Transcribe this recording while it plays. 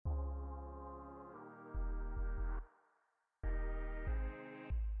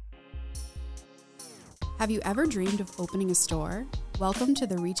Have you ever dreamed of opening a store? Welcome to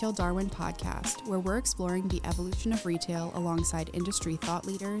the Retail Darwin podcast, where we're exploring the evolution of retail alongside industry thought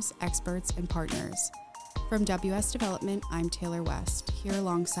leaders, experts, and partners. From WS Development, I'm Taylor West, here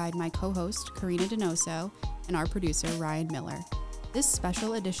alongside my co-host, Karina Donoso, and our producer, Ryan Miller. This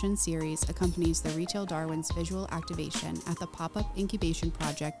special edition series accompanies the Retail Darwin's visual activation at the pop-up incubation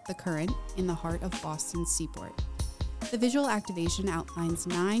project, The Current, in the heart of Boston's Seaport. The visual activation outlines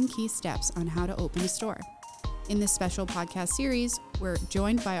 9 key steps on how to open a store. In this special podcast series, we're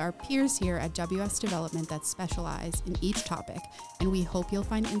joined by our peers here at WS Development that specialize in each topic, and we hope you'll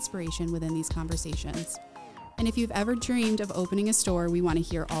find inspiration within these conversations. And if you've ever dreamed of opening a store, we want to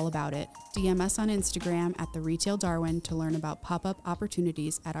hear all about it. DM us on Instagram at The Retail Darwin to learn about pop-up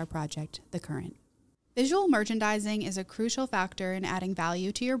opportunities at our project, The Current. Visual merchandising is a crucial factor in adding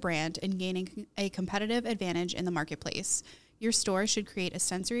value to your brand and gaining a competitive advantage in the marketplace. Your store should create a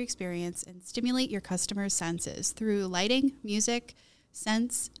sensory experience and stimulate your customers' senses through lighting, music,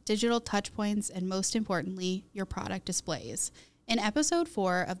 scents, digital touchpoints, and most importantly, your product displays. In episode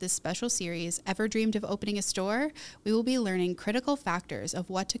 4 of this special series, Ever Dreamed of Opening a Store? We will be learning critical factors of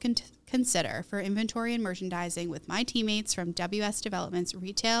what to consider for inventory and merchandising with my teammates from WS Development's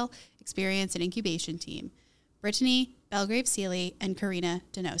Retail, Experience, and Incubation team, Brittany Belgrave-Seeley and Karina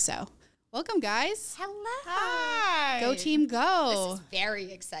Donoso. Welcome, guys. Hello. Hi. Go team, go. This is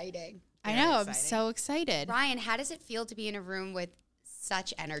very exciting. I know, I'm so excited. Ryan, how does it feel to be in a room with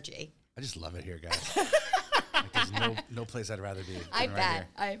such energy? I just love it here, guys. There's no place I'd rather be. I than bet. Right here.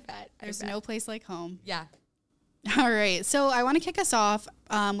 I bet. There's no place like home. Yeah. All right. So I want to kick us off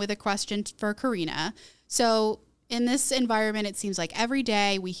with a question for Karina. So in this environment, it seems like every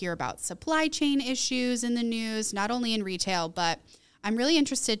day we hear about supply chain issues in the news, not only in retail, but I'm really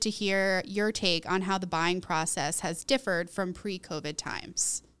interested to hear your take on how the buying process has differed from pre-COVID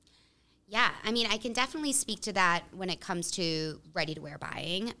times. Yeah. I mean, I can definitely speak to that when it comes to ready-to-wear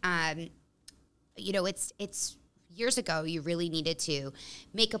buying. It's years ago, you really needed to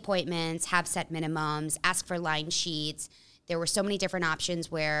make appointments, have set minimums, ask for line sheets. There were so many different options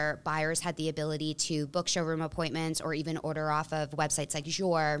where buyers had the ability to book showroom appointments or even order off of websites like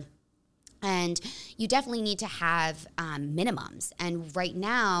Jour. And you definitely need to have minimums. And right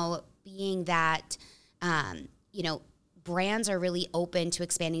now, being that, brands are really open to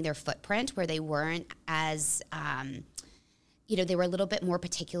expanding their footprint where they weren't as they were a little bit more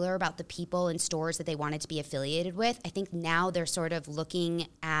particular about the people and stores that they wanted to be affiliated with. I think now they're sort of looking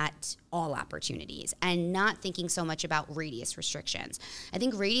at all opportunities and not thinking so much about radius restrictions. I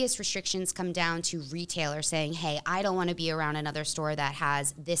think radius restrictions come down to retailers saying, hey, I don't want to be around another store that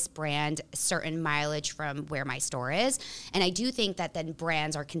has this brand, certain mileage from where my store is. And I do think that then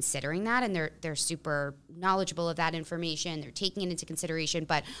brands are considering that, and they're super knowledgeable of that information. They're taking it into consideration.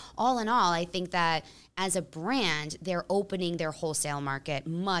 But all in all, I think that as a brand, they're opening their wholesale market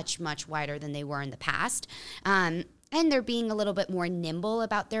much, much wider than they were in the past. And they're being a little bit more nimble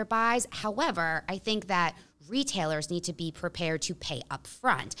about their buys. However, I think that retailers need to be prepared to pay up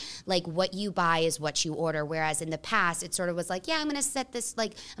front. Like, what you buy is what you order. Whereas in the past, it sort of was like, yeah, I'm going to set this,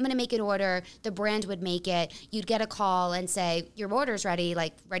 I'm going to make an order. The brand would make it. You'd get a call and say, your order's ready,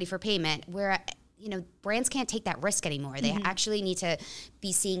 ready for payment. Where brands can't take that risk anymore. They actually need to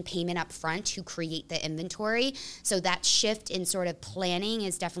be seeing payment up front to create the inventory. So that shift in sort of planning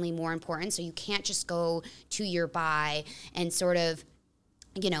is definitely more important. So you can't just go to your buy and sort of,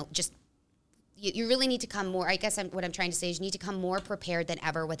 you really need to come more, what I'm trying to say is you need to come more prepared than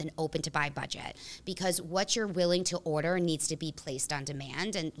ever with an open to buy budget, because what you're willing to order needs to be placed on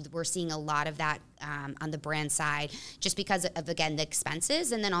demand. And we're seeing a lot of that on the brand side, just because of, again, the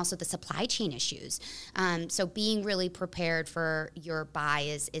expenses and then also the supply chain issues. So being really prepared for your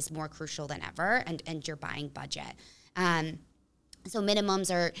buy is more crucial than ever, and your buying budget. So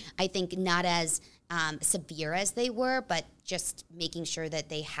minimums are, I think, not as severe as they were, but just making sure that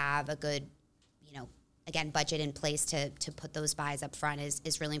they have a good, again, budget in place to put those buys up front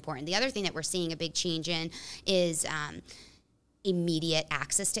is really important. The other thing that we're seeing a big change in is immediate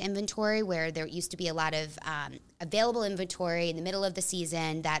access to inventory, where there used to be a lot of available inventory in the middle of the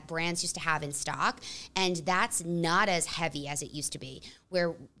season that brands used to have in stock. And that's not as heavy as it used to be,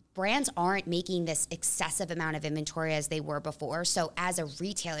 where brands aren't making this excessive amount of inventory as they were before. So as a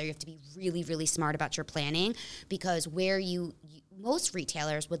retailer, you have to be really, really smart about your planning, because where most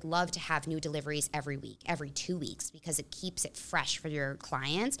retailers would love to have new deliveries every week, every 2 weeks, because it keeps it fresh for your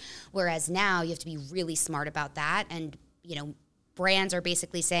clients. Whereas now you have to be really smart about that. And, brands are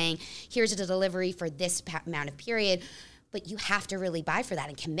basically saying, here's a delivery for this amount of period, but you have to really buy for that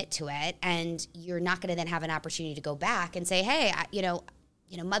and commit to it. And you're not going to then have an opportunity to go back and say, hey,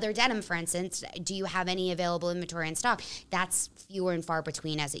 Mother Denim, for instance, do you have any available inventory in stock? That's fewer and far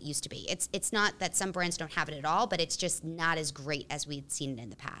between as it used to be. It's not that some brands don't have it at all, but it's just not as great as we'd seen it in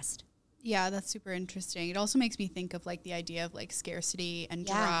the past. Yeah, that's super interesting. It also makes me think of like the idea of like scarcity and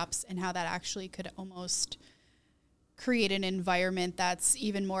drops and how that actually could almost create an environment that's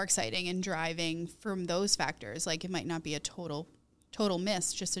even more exciting and driving from those factors. Like it might not be a total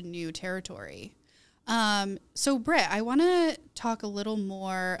miss, just a new territory. So Britt, I want to talk a little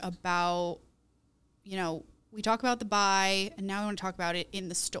more about, we talk about the buy and now I want to talk about it in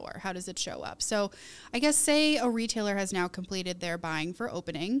the store. How does it show up? So I guess say a retailer has now completed their buying for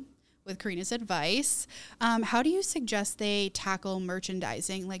opening with Karina's advice. How do you suggest they tackle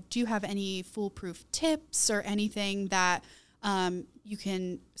merchandising? Like, do you have any foolproof tips or anything that you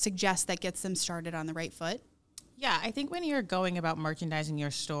can suggest that gets them started on the right foot? Yeah, I think when you're going about merchandising your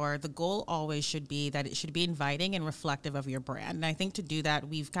store, the goal always should be that it should be inviting and reflective of your brand. And I think to do that,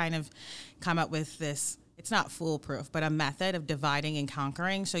 we've kind of come up with this, it's not foolproof, but a method of dividing and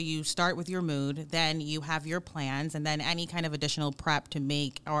conquering. So you start with your mood, then you have your plans, and then any kind of additional prep to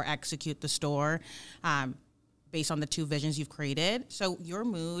make or execute the store based on the two visions you've created. So your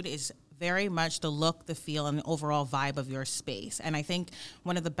mood is very much the look, the feel, and the overall vibe of your space. And I think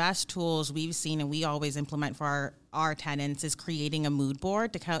one of the best tools we've seen and we always implement for our tenants is creating a mood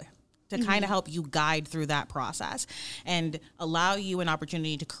board to kind of help you guide through that process and allow you an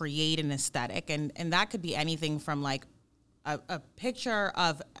opportunity to create an aesthetic. And that could be anything from like a picture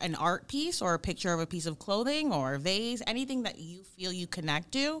of an art piece or a picture of a piece of clothing or a vase, anything that you feel you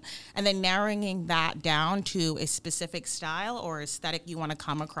connect to, and then narrowing that down to a specific style or aesthetic you want to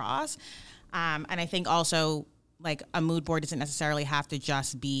come across. And I think also like a mood board doesn't necessarily have to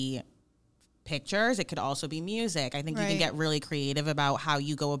just be pictures. It could also be music. I think you can get really creative about how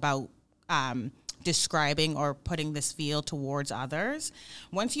you go about describing or putting this feel towards others.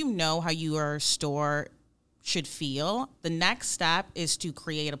 Once you know how your store should feel, the next step is to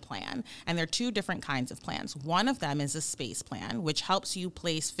create a plan. And there are two different kinds of plans. One of them is a space plan, which helps you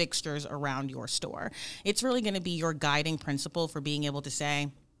place fixtures around your store. It's really going to be your guiding principle for being able to say,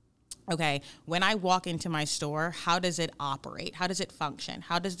 okay, when I walk into my store, how does it operate? How does it function?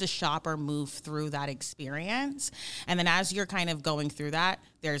 How does the shopper move through that experience? And then as you're kind of going through that,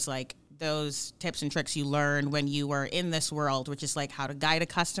 there's like those tips and tricks you learned when you were in this world, which is like how to guide a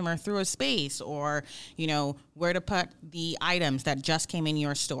customer through a space or, where to put the items that just came in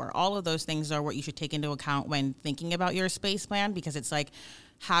your store. All of those things are what you should take into account when thinking about your space plan, because it's like,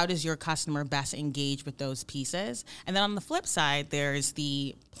 how does your customer best engage with those pieces? And then on the flip side, there's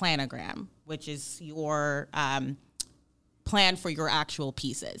the planogram, which is your plan for your actual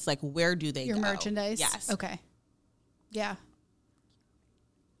pieces. Like, where do they go? Your merchandise? Yes. Okay. Yeah.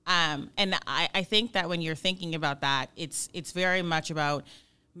 And I think that when you're thinking about that, it's very much about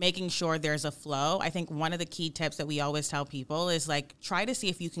making sure there's a flow. I think one of the key tips that we always tell people is like, try to see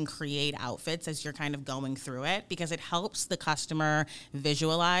if you can create outfits as you're kind of going through it, because it helps the customer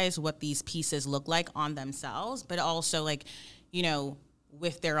visualize what these pieces look like on themselves, but also like,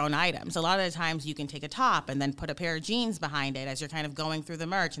 with their own items. A lot of the times you can take a top and then put a pair of jeans behind it as you're kind of going through the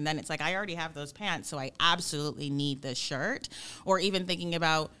merch. And then it's like, I already have those pants, so I absolutely need this shirt. Or even thinking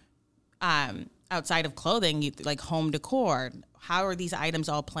about outside of clothing, like home decor. How are these items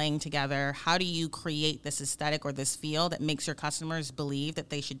all playing together? How do you create this aesthetic or this feel that makes your customers believe that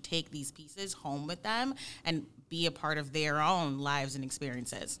they should take these pieces home with them and be a part of their own lives and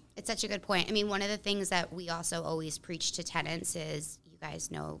experiences? It's such a good point. I mean, one of the things that we also always preach to tenants is, you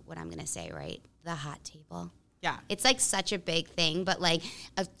guys know what I'm going to say, right? The hot table. Yeah. It's like such a big thing, but like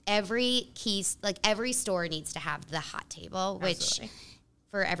every store needs to have the hot table, which Absolutely.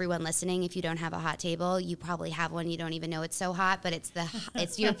 For everyone listening, if you don't have a hot table, you probably have one. You don't even know it's so hot, but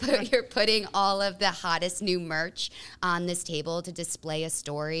you're putting all of the hottest new merch on this table to display a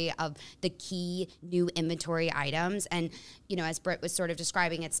story of the key new inventory items. And, as Britt was sort of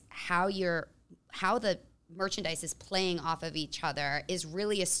describing, it's how the merchandise is playing off of each other is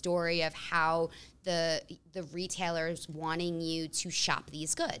really a story of how the retailers wanting you to shop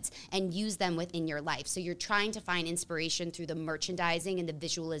these goods and use them within your life. So you're trying to find inspiration through the merchandising and the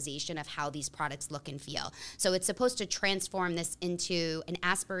visualization of how these products look and feel. So it's supposed to transform this into an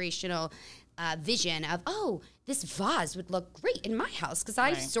aspirational vision of, oh, this vase would look great in my house because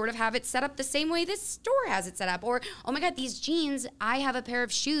I sort of have it set up the same way this store has it set up. Or, oh my God, these jeans, I have a pair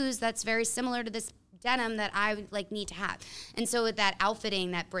of shoes that's very similar to this denim that I need to have. And so with that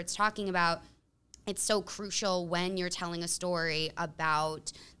outfitting that Britt's talking about, it's so crucial when you're telling a story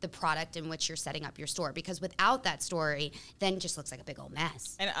about the product in which you're setting up your store, because without that story, then it just looks like a big old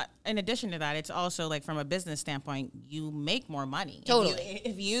mess. And in addition to that, it's also like from a business standpoint, you make more money. Totally.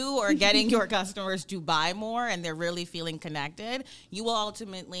 If you are getting your customers to buy more and they're really feeling connected, you will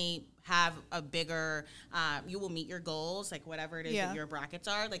ultimately have a bigger, you will meet your goals, like whatever it is that your brackets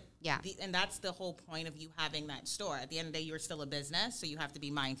are. Like, and that's the whole point of you having that store. At the end of the day, you're still a business, so you have to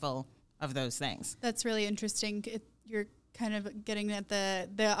be mindful of those things. That's really interesting. You're kind of getting at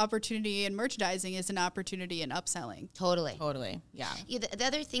the opportunity in merchandising is an opportunity in upselling. Totally. Yeah. The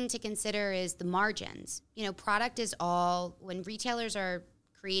other thing to consider is the margins. You know, product is all, when retailers are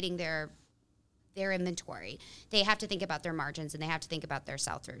creating their inventory, they have to think about their margins and they have to think about their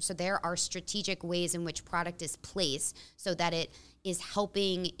sell-through. So there are strategic ways in which product is placed so that it is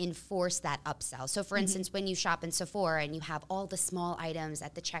helping enforce that upsell. So for instance, when you shop in Sephora and you have all the small items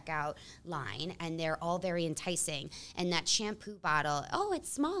at the checkout line and they're all very enticing, and that shampoo bottle, oh,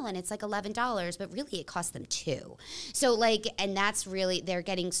 it's small and it's like $11, but really it costs them $2. So like, and that's really, they're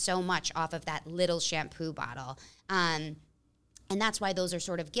getting so much off of that little shampoo bottle. And that's why those are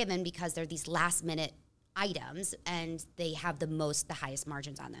sort of given, because they're these last minute items and they have the highest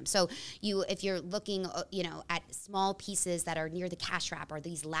margins on them. So if you're looking, at small pieces that are near the cash wrap or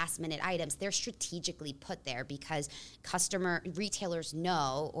these last minute items, they're strategically put there because retailers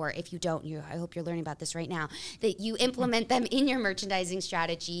know, or if you don't, I hope you're learning about this right now, that you implement them in your merchandising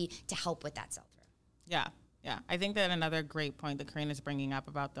strategy to help with that sell-through. Yeah. Yeah, I think that another great point that Karina's bringing up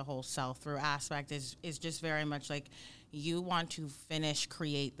about the whole sell-through aspect is just very much like you want to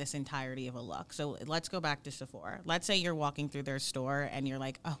create this entirety of a look. So let's go back to Sephora. Let's say you're walking through their store and you're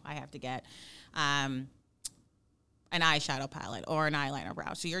like, oh, I have to get an eyeshadow palette or an eyeliner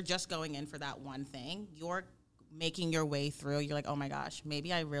brow. So you're just going in for that one thing. You're making your way through, you're like, oh my gosh,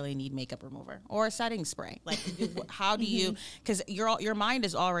 maybe I really need makeup remover or a setting spray. Like, how do you, because your mind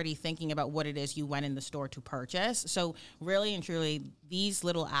is already thinking about what it is you went in the store to purchase. So really and truly, these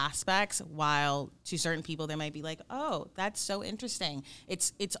little aspects, while to certain people they might be like, oh, that's so interesting,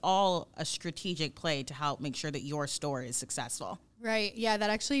 it's all a strategic play to help make sure that your store is successful. Right. Yeah, that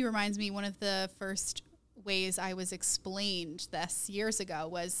actually reminds me, one of the first ways I was explained this years ago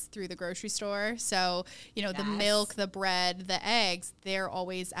was through the grocery store. So, the milk, the bread, the eggs, they're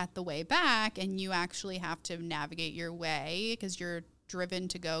always at the way back, and you actually have to navigate your way because you're driven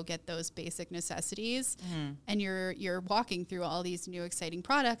to go get those basic necessities. And you're walking through all these new exciting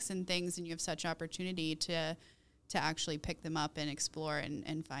products and things, and you have such opportunity to actually pick them up and explore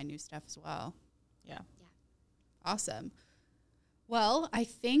and find new stuff as well. Yeah. Awesome. Well, I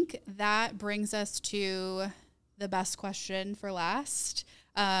think that brings us to the best question for last.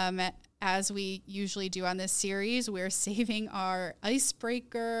 As we usually do on this series, we're saving our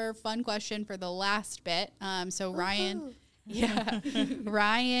icebreaker fun question for the last bit. So Ryan,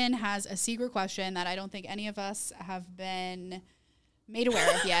 Ryan has a secret question that I don't think any of us have been made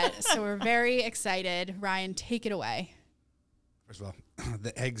aware of yet. So we're very excited. Ryan, take it away. First of all,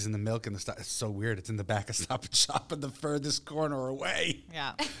 the eggs and the milk and the stuff, it's so weird. It's in the back of Stop and Shop in the furthest corner away.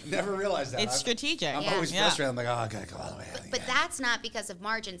 Yeah. Never realized that. It's strategic. I'm always frustrated. I'm like, oh, I got to go all the way. But that's not because of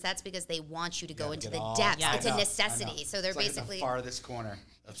margins. That's because they want you to go into the depths. It's a necessity. So they're basically the farthest corner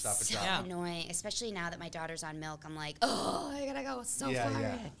of Stop and Shop. So annoying, especially now that my daughter's on milk. I'm like, oh, I got to go so far. Oh,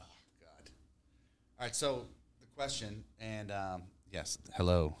 God. All right, so the question, and yes,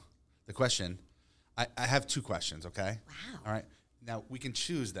 hello. The question, I have two questions, okay? Wow. All right. Now, we can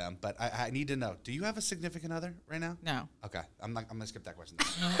choose them, but I need to know, do you have a significant other right now? No. Okay. I'm going to skip that question.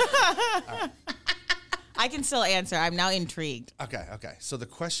 All right. I can still answer. I'm now intrigued. Okay. So the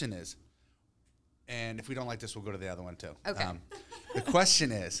question is, and if we don't like this, we'll go to the other one too. Okay. The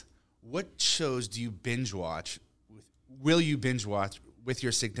question is, what shows do you binge watch? Will you binge watch with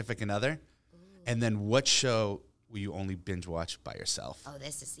your significant other? Ooh. And then what show will you only binge watch by yourself? Oh,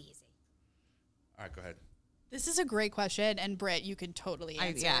 this is easy. All right, go ahead. This is a great question, and Britt, you can totally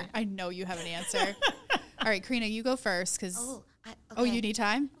answer. I know you have an answer. All right, Karina, you go first, because... Oh, you need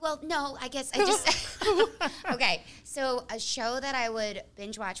time? Well, no, I guess I just... Okay, so a show that I would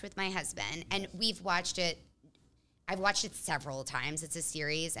binge watch with my husband, and we've watched it... I've watched it several times. It's a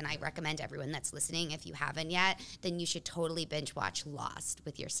series, and I recommend everyone that's listening, if you haven't yet, then you should totally binge watch Lost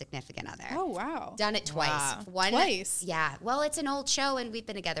with your significant other. Oh, wow. Done it twice. Wow. Twice? Yeah. Well, it's an old show, and we've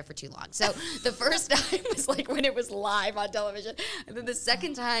been together for too long. So the first time was like when it was live on television, and then the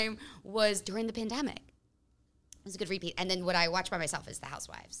second time was during the pandemic. It was a good repeat. And then what I watch by myself is The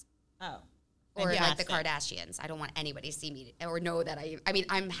Housewives. Oh. Or like the Kardashians. I don't want anybody to see me or know that I mean,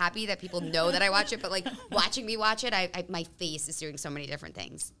 I'm happy that people know that I watch it, but like watching me watch it, my face is doing so many different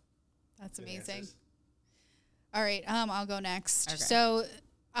things. That's Good amazing. answers. All right, I'll go next. Okay. So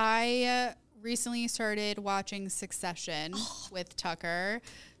I recently started watching Succession with Tucker.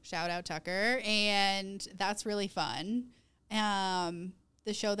 Shout out Tucker. And that's really fun.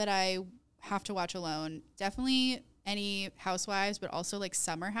 The show that I have to watch alone, definitely any Housewives, but also like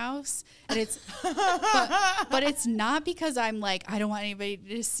Summer House. And it's, but it's not because I'm like, I don't want anybody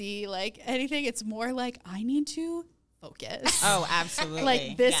to see like anything. It's more like I need to focus. Oh, absolutely.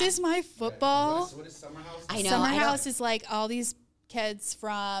 Like this Yeah. is my football. What is Summer House? I know. Summer I don't- House is like all these kids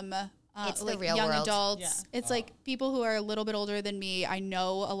from It's the like real young world. adults. Yeah. It's like people who are a little bit older than me. I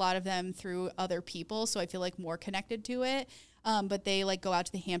know a lot of them through other people, so I feel like more connected to it. But they like go out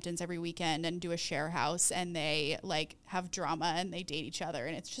to the Hamptons every weekend and do a share house, and they like have drama and they date each other,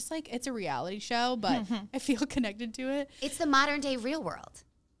 and it's just like it's a reality show, but I feel connected to it. It's the modern day real world.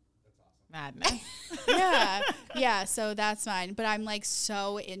 Madness. Yeah. So that's fine. But I'm like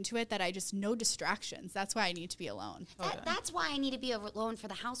so into it that I just no distractions. That's why I need to be alone. That's why I need to be alone for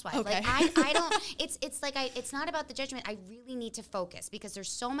the housewife. Okay. Like I don't. It's like it's not about the judgment. I really need to focus because there's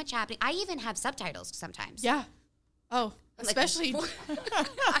so much happening. I even have subtitles sometimes. Yeah. Oh, I'm like, especially.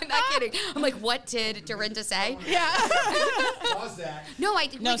 I'm not kidding. I'm like, what did Dorinda say? Yeah. Pause that. No,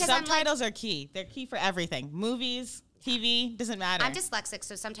 No, because subtitles are key. They're key for everything. Movies, TV, doesn't matter. I'm dyslexic,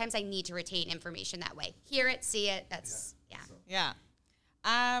 so sometimes I need to retain information that way. Hear it, see it. That's Yeah.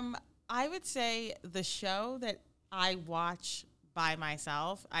 I would say the show that I watch by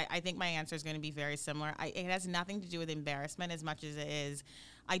myself, I think my answer is going to be very similar. It has nothing to do with embarrassment as much as it is,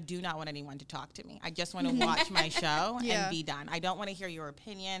 I do not want anyone to talk to me. I just want to watch my show Yeah. and be done. I don't want to hear your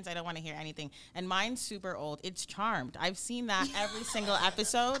opinions. I don't want to hear anything. And mine's super old. It's Charmed. I've seen that every single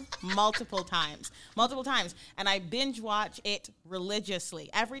episode multiple times. And I binge watch it religiously.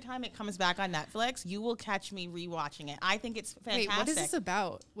 Every time it comes back on Netflix, you will catch me rewatching it. I think it's fantastic. Wait, what is this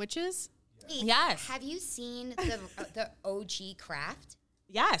about? Witches? Yes. Have you seen the OG Craft?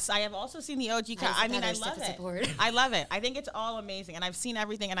 Yes, I have also seen the OG. I mean, I love it. I love it. I think it's all amazing, and I've seen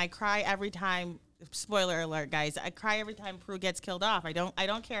everything, and I cry every time. Spoiler alert, guys! I cry every time Prue gets killed off. I don't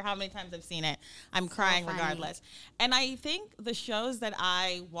care how many times I've seen it. I'm crying regardless. And I think the shows that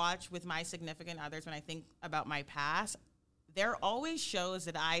I watch with my significant others, when I think about my past, they're always shows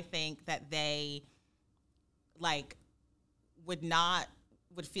that I think that they like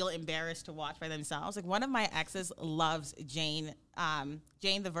would feel embarrassed to watch by themselves. Like one of my exes loves Jane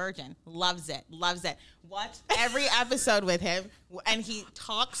the Virgin, loves it. Watch every episode with him, and he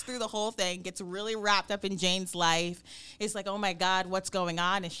talks through the whole thing, gets really wrapped up in Jane's life. It's like, oh my God, what's going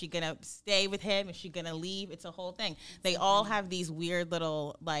on? Is she gonna stay with him? Is she gonna leave? It's a whole thing. They all have these weird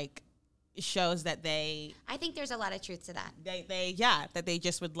little like shows that I think there's a lot of truth to that. that they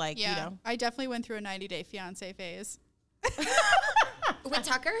just would like, Yeah. you know. I definitely went through a 90-day fiance phase. With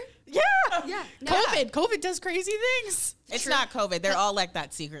Tucker? Yeah. Yeah. COVID does crazy things. It's not COVID. They're all like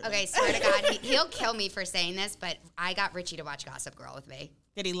that secretly. Okay, swear to God, he'll kill me for saying this, but I got Richie to watch Gossip Girl with me.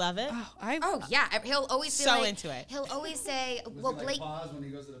 Did he love it? Oh yeah, he'll always be So like, into it. He'll always say, "Well, Blake." Pause when he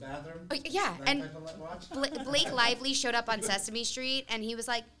goes to the bathroom. Oh, yeah, That and type of watch? Blake Lively showed up on Sesame Street, and he was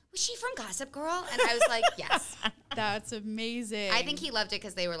like, "Was she from Gossip Girl?" And I was like, "Yes." That's amazing. I think he loved it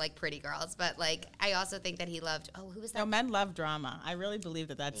because they were like pretty girls, but like I also think that he loved. Oh, who was that? No, men love drama. I really believe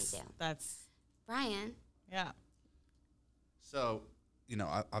that They do. that's Brian. yeah. So, you know,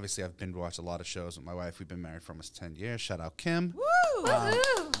 obviously I've binge watched a lot of shows with my wife. We've been married for almost 10 years. Shout out Kim. Woo!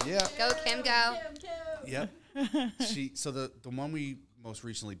 Woohoo! Yeah. Go Kim, go. Yep. So the one we most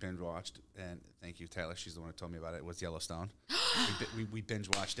recently binge watched, and thank you, Taylor, she's the one who told me about it, was Yellowstone. we binge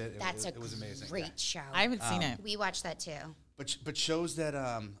watched it. That's it was amazing. great show. I haven't seen it. We watched that too. But shows that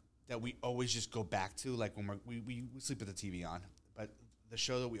that we always just go back to, like when we sleep with the TV on. But the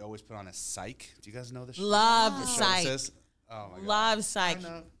show that we always put on is Psych. Do you guys know the show? Love The show Psych. says- Oh my God. Love Psych. I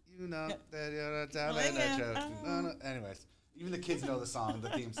know, you know that you're that joke. No. Anyways, even the kids know the song, the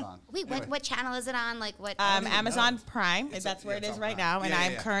theme song. Wait, Anyway. what channel is it on? Like what? Amazon Prime. It's That's where it it's is on right Prime. now, and Yeah,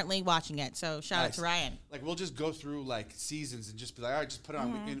 I'm yeah. currently watching it. So shout out Nice. to Ryan. Like we'll just go through like seasons and just be like, all right, just put it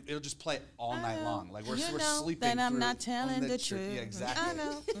on. And it'll just play all night long. Like we're You we're know sleeping. that I'm through not telling on the truth. truth. Yeah, exactly. I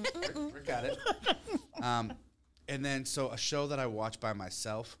know. Rick got it. And then so a show that I watch by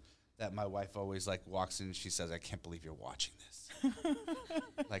myself that my wife always like walks in and she says, I can't believe you're watching this.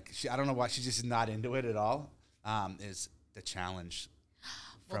 Like I don't know why she's just not into it at all. Is The Challenge.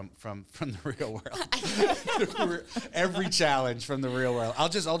 From the real world, every challenge from the real world. I'll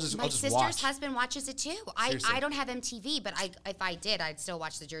just My watch. sister's husband watches it too. Seriously. I don't have MTV, but if I did, I'd still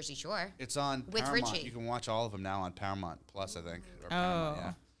watch the Jersey Shore. It's on With Paramount. Richie. You can watch all of them now on Paramount Plus, I think. Or Paramount, Oh.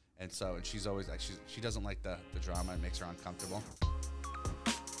 yeah. And she's always like she doesn't like the drama. It makes her uncomfortable.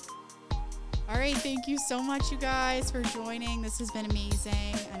 All right. Thank you so much, you guys, for joining. This has been amazing.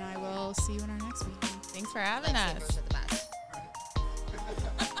 And I will see you in our next meeting. Thanks for having us.